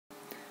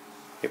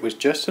It was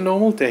just a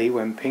normal day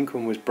when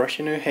Pinkun was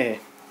brushing her hair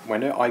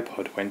when her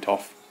iPod went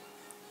off.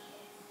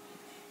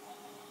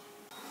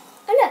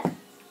 Oh look!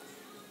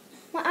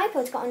 My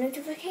iPod's got a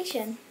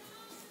notification.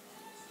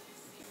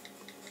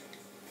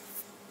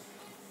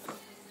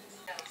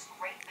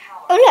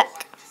 Oh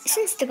look! It's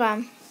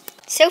Instagram.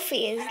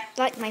 Sophie has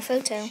liked my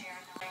photo.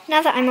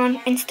 Now that I'm on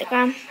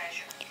Instagram,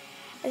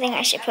 I think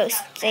I should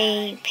post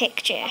a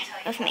picture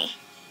of me.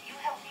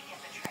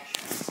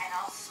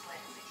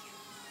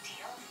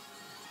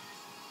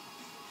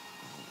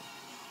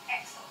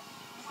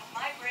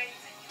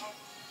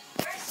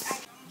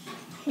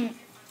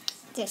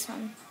 This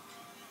one.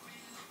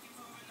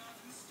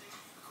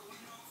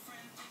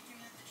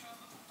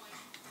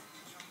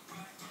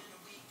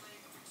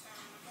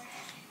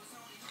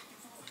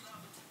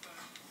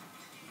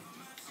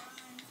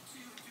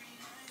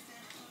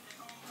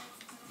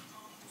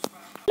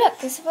 Look,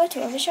 there's a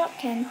photo of a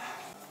Shopkins.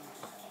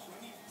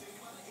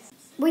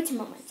 Wait a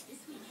moment.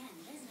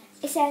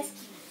 It says,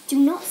 do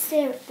not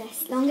stare at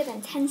this longer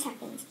than 10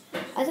 seconds,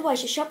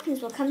 otherwise your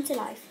Shopkins will come to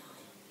life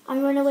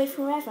and run away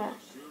forever.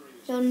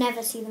 You'll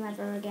never see them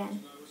ever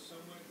again.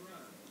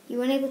 You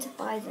weren't able to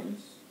buy them.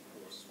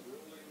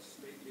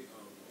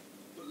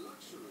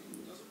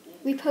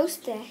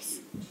 Repost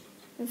this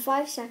in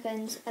 5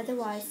 seconds,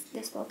 otherwise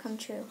this will come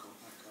true.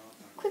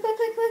 Quick, quick,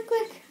 quick, quick,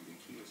 quick.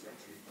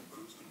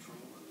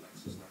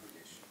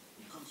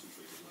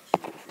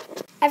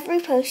 I've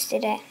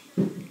reposted it.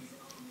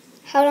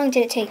 How long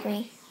did it take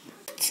me?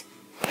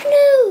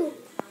 No!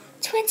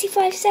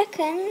 25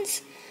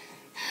 seconds?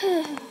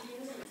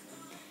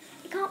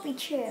 It can't be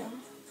true.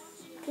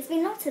 There's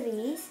been lots of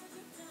these.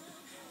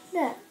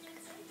 Look,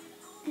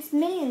 there's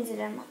millions of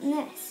them on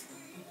this.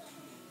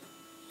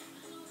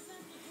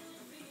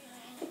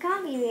 It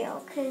can't be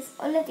real because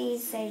all of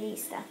these say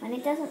these stuff and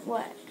it doesn't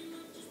work.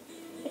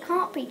 It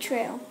can't be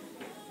true.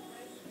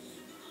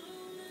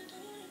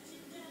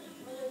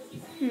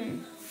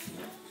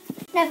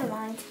 Never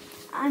mind.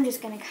 I'm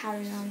just going to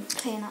carry on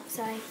playing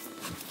outside.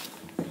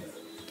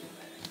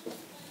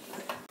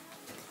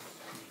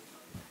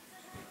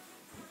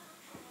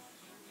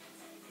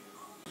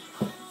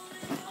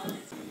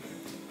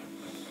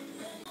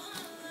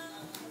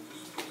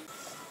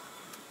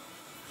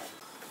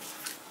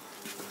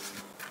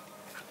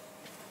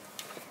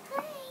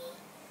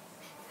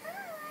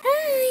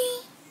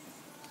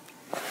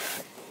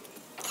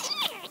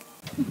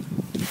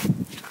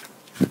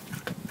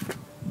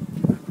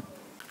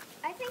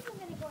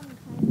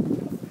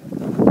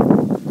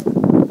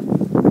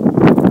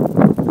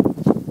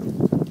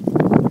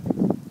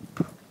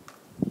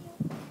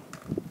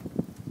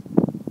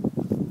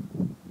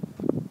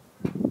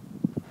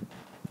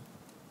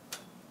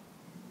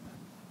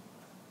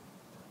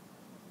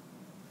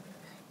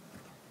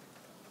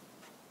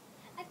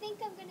 I think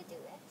I'm going to do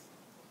this.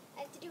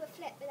 I have to do a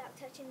flip without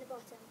touching the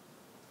bottom.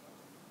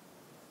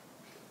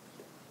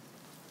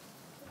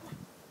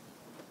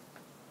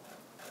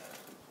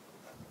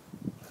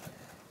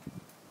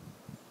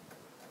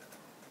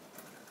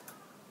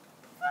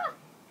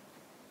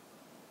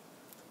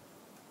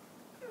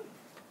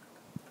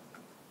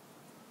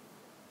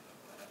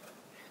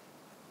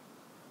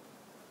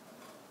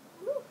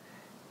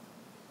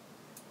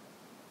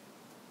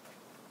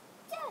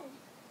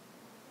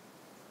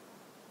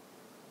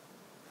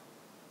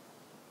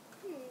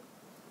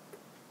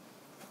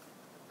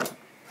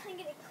 I'm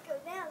going to go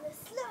down the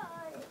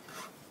slide.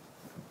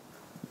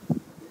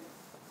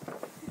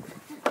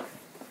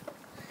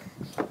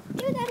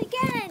 Do that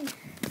again.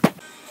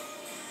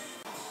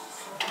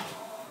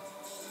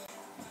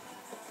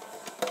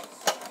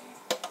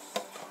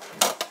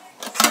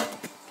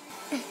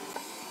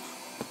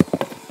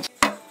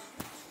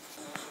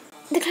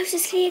 The coast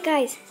is clear,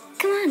 guys.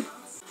 Come on.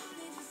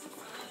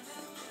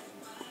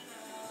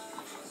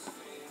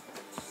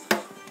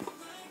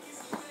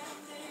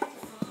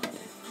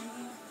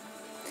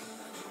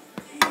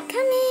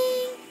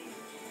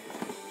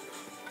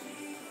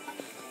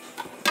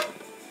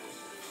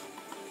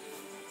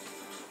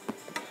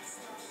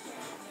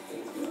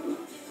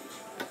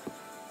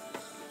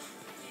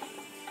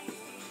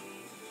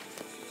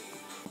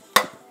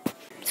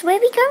 So where are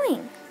we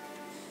going?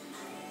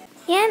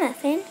 Yeah,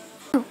 nothing.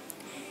 Oh,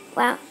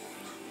 well,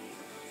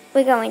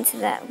 we're going to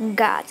the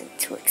garden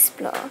to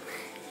explore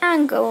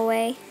and go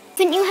away.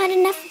 Haven't you had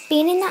enough of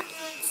being in that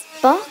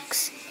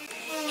box?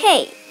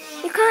 Hey,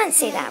 you can't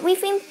say that.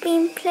 We've been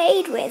being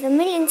played with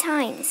 1,000,000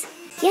 times.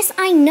 Yes,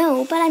 I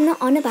know, but I'm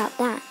not on about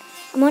that.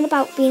 I'm on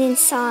about being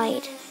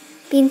inside,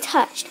 being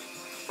touched.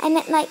 I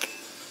meant like,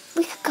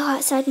 we could go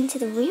outside into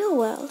the real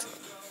world.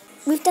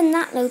 We've done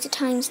that loads of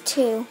times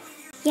too.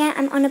 Yeah,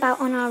 I'm on about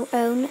on our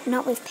own,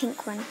 not with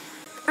Pinkun.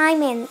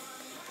 I'm in,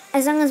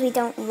 as long as we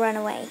don't run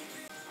away.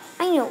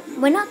 I know,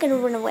 we're not going to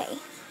run away.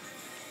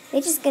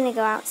 We're just going to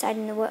go outside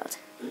in the world.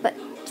 But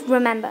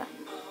remember,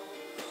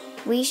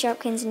 we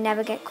Shopkins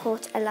never get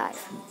caught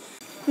alive.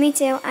 Me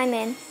too, I'm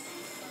in.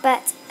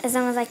 But as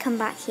long as I come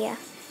back here,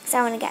 because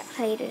I want to get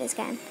played with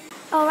again.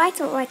 Alright,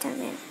 I'm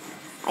in.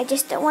 I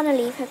just don't want to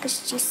leave her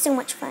because she's so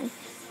much fun.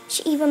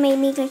 She even made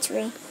me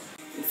glittery.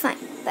 Fine,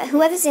 but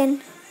whoever's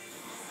in,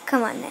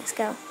 come on, let's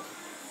go.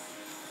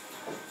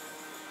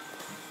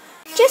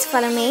 Just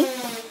follow me.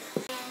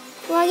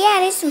 Well, yeah,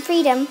 there's some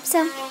freedom,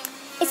 so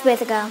it's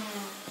worth a go.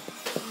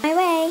 My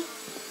way.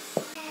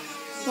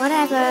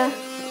 Whatever.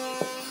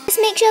 Just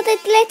make sure the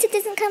glitter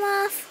doesn't come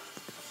off.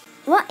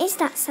 What is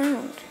that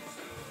sound?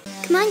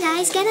 Come on,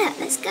 guys, get up.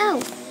 Let's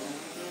go.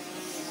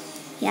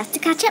 You have to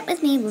catch up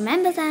with me.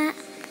 Remember that.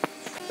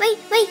 Wait.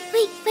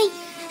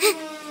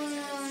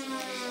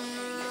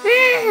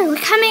 We're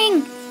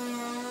coming.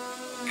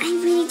 I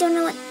really don't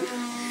know what...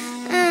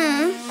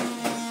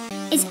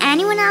 Is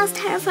anyone else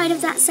terrified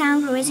of that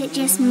sound, or is it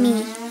just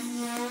me?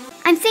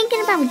 I'm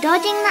thinking about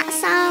dodging that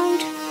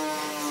sound.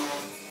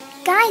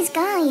 Guys,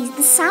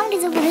 the sound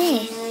is over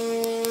there.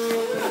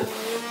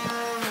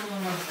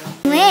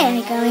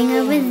 We're going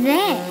over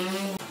there.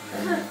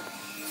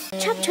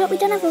 Chop, we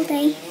don't have all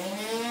day.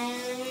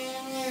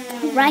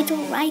 All right.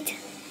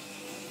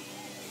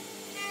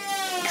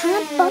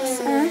 Can't boss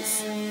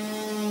us.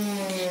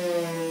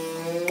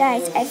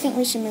 Guys, I think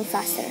we should move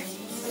faster.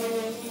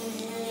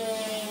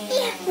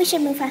 Yeah, we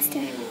should move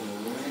faster.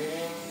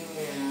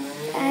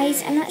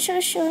 Guys, I'm not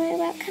sure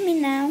about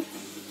coming now.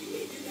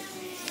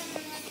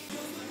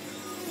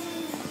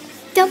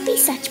 Don't be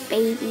such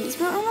babies.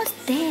 We're almost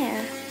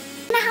there.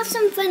 We're gonna have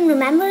some fun.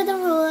 Remember the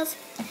rules.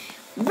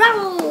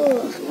 Roll!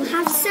 We'll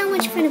have so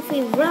much fun if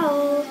we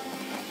roll.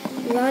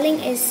 Rolling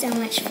is so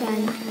much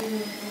fun.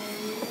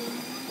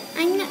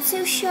 I'm not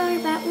so sure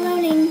about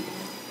rolling.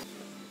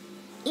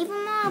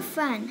 Even more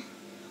fun.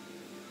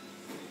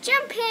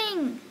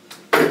 Jumping!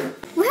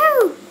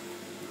 Woo!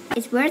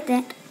 It's worth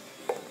it.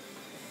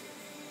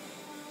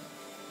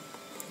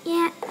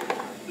 Yeah.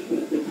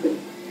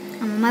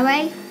 I'm on my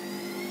way.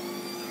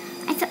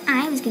 I thought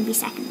I was going to be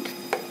second.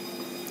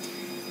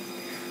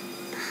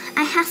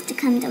 I have to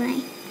come, don't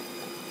I?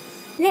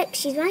 Look,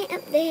 she's right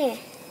up there.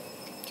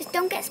 Just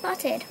don't get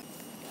spotted.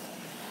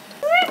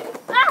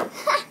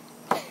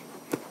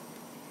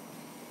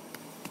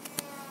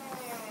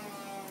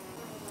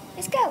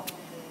 Let's go.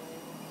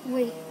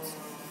 Wait.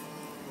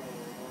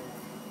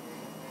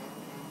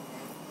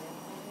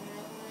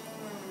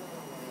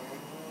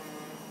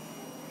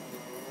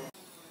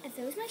 Are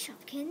those my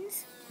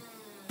Shopkins?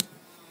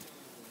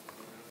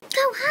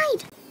 Go,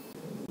 hide!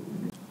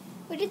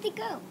 Where did they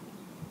go?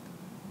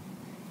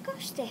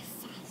 Gosh, they're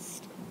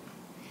fast.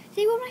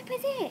 They were right by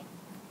there.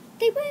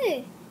 They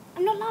were.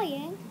 I'm not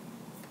lying.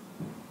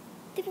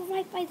 They were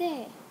right by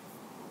there.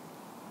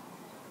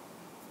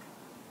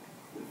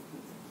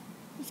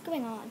 What's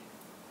going on?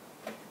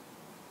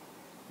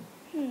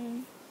 There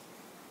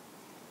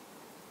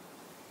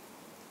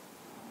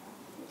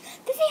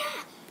they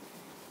are!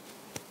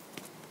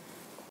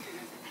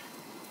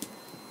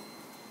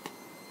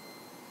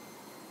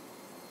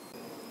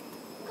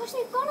 Gosh,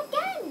 they've gone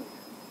again!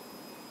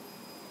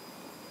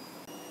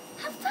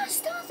 How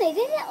fast are they?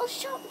 They're little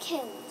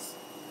Shopkins.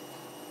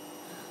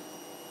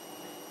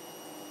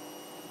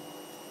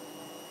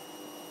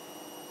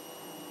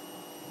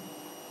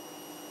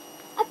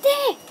 Up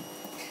there!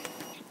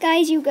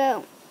 Guys, you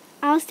go.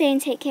 I'll stay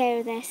and take care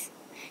of this.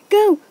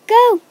 Go!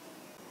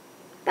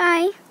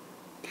 Bye.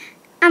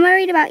 I'm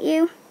worried about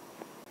you.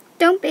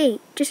 Don't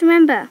be. Just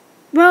remember,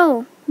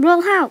 roll.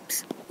 Roll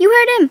helps. You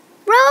heard him.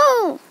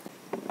 Roll!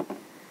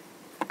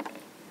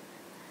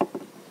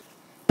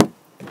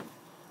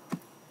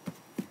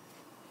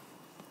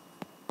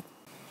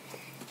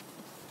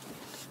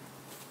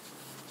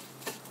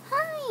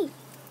 Hi.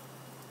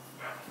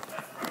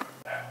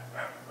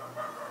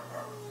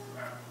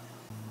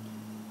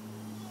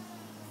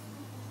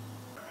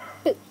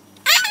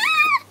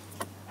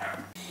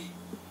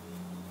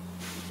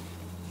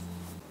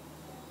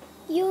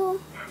 You're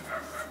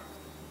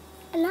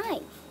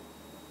alive.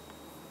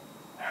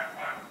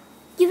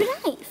 You're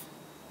alive.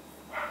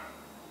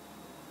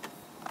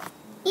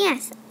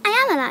 Yes, I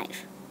am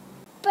alive.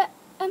 But,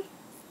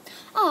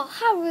 oh,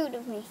 how rude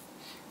of me.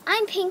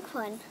 I'm Pink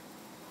One.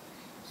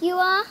 You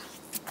are?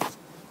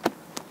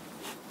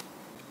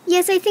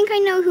 Yes, I think I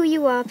know who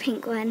you are,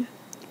 Pink One.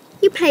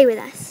 You play with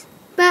us.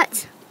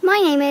 But my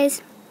name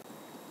is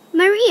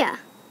Maria.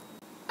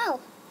 Oh,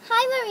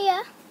 hi,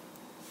 Maria.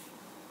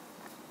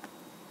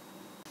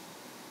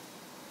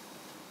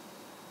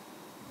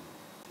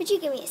 Would you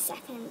give me a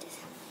second?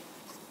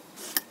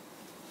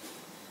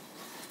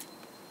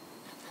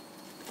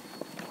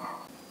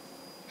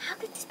 How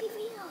could this be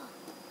real?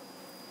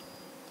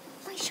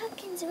 My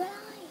Shopkins are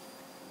alive.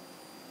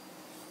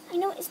 I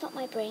know it's not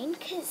my brain,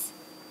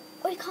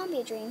 or it can't be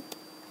a dream.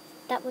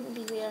 That wouldn't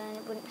be real and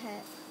it wouldn't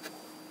hurt.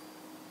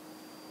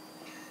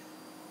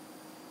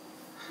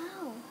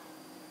 How?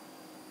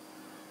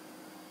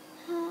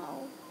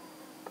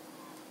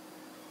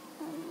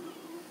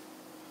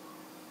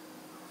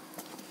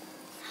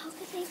 How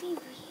could they be real?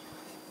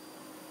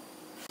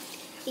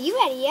 Are you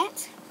ready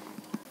yet?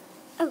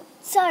 Oh,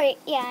 sorry.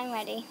 Yeah, I'm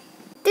ready.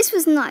 This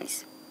was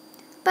nice,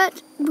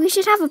 but we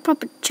should have a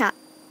proper chat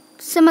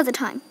some other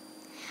time.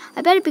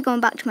 I better be going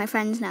back to my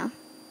friends now.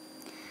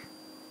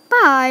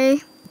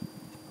 Bye.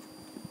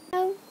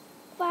 Oh,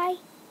 bye.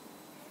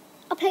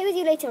 play with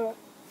you later.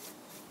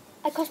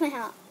 I crossed my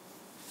heart.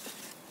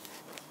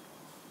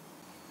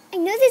 I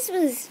know this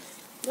was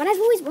what I've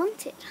always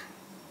wanted.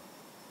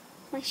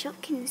 My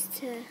Shopkins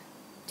to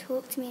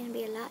talk to me and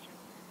be alive.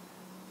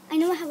 I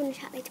know we're having a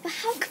chat later, but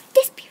how could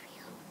this be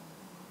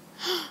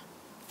real?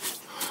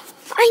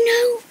 I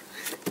know!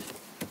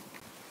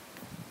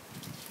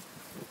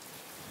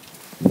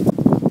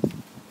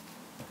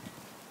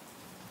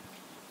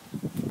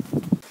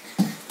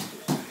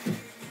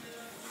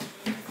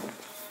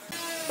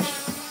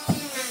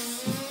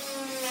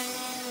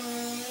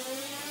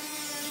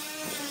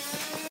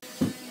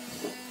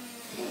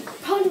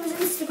 Probably was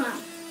Instagram.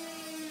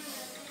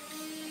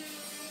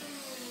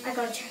 I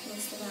gotta check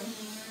Instagram.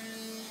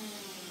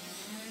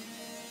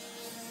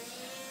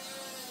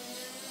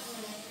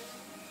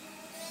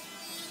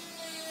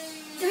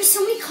 There are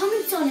so many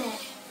comments on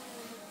it.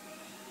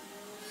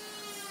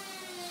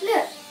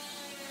 Look.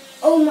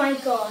 Oh my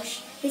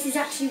gosh, this has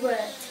actually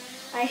worked.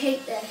 I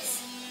hate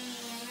this.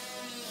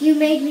 You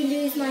made me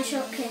lose my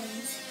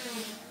Shopkins.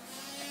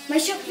 My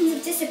Shopkins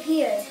have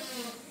disappeared.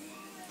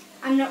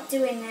 I'm not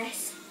doing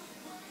this.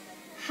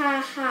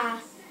 Ha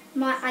ha.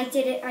 I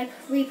did it. I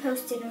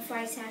reposted in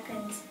 5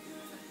 seconds.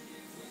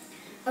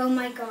 Oh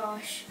my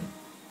gosh.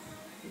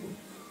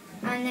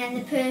 And then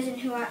the person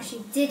who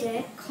actually did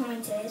it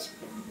commented,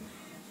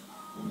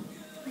 oh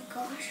my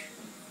gosh.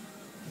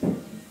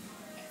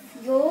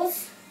 If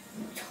yours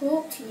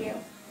talked to you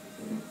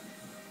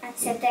and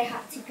said they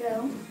had to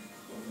go,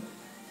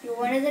 you're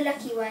one of the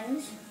lucky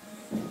ones.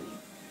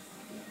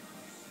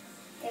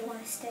 They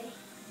want to stay.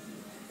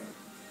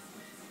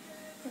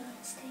 They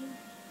want to stay.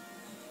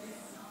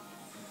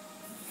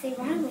 They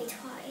ran away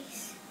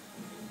twice.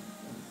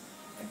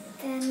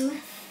 But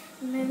then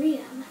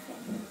Maria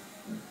Muffin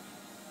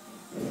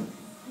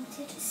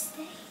wanted to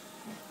stay.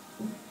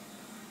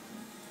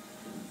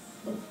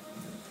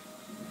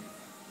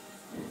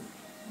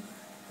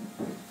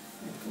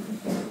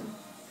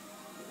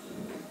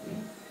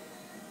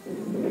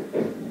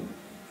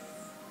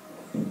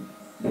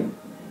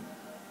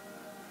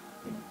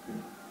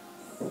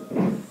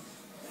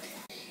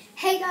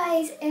 Hey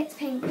guys, it's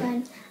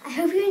Penguin. I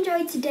hope you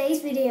enjoyed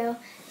today's video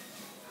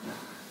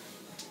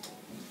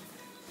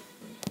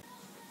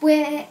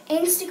where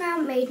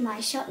Instagram made my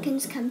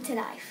Shopkins come to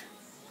life.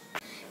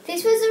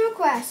 This was a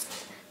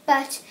request,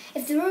 but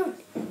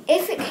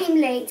if it came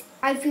late,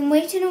 I've been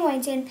waiting and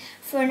waiting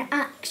for an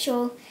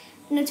actual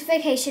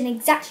notification,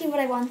 exactly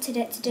what I wanted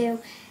it to do,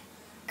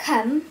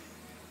 come,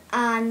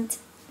 and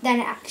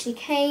then it actually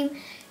came,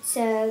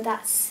 so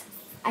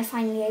I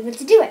finally able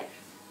to do it.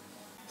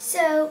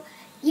 So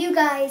you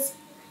guys,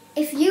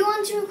 if you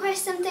want to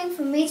request something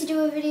for me to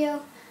do a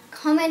video,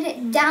 comment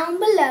it down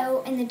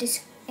below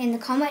in the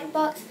comment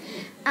box,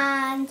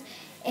 and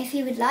if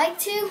you would like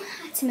to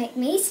make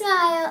me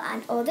smile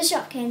and all the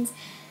Shopkins,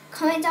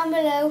 comment down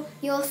below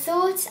your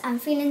thoughts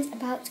and feelings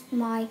about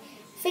my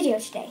video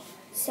today.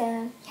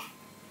 So yeah,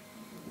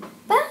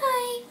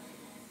 bye.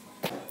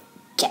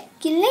 Check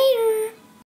you later.